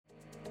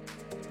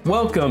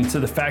Welcome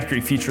to the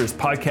Factory Futurist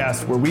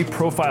podcast, where we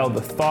profile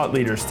the thought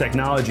leaders,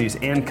 technologies,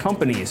 and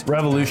companies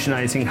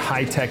revolutionizing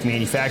high-tech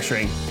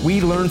manufacturing. We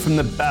learn from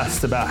the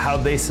best about how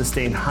they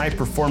sustain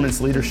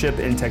high-performance leadership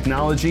in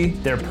technology,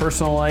 their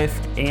personal life,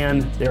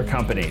 and their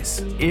companies.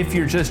 If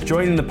you're just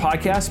joining the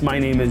podcast, my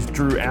name is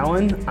Drew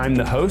Allen. I'm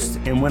the host,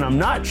 and when I'm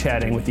not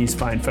chatting with these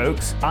fine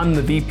folks, I'm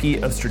the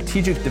VP of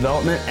Strategic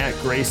Development at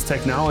Grace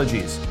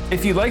Technologies.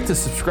 If you'd like to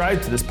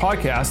subscribe to this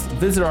podcast,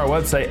 visit our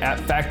website at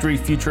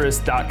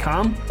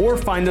factoryfuturist.com or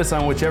find us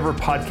on whichever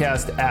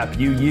podcast app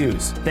you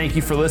use. Thank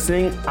you for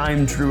listening.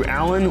 I'm Drew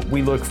Allen.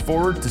 We look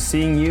forward to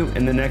seeing you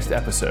in the next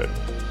episode.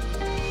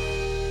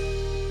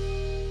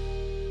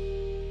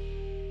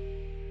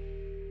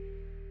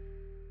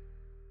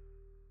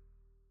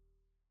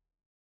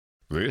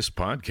 This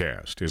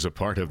podcast is a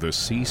part of the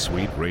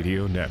C-Suite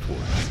Radio Network.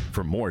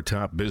 For more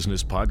top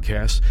business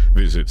podcasts,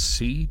 visit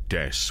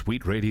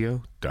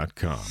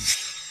c-suiteradio.com.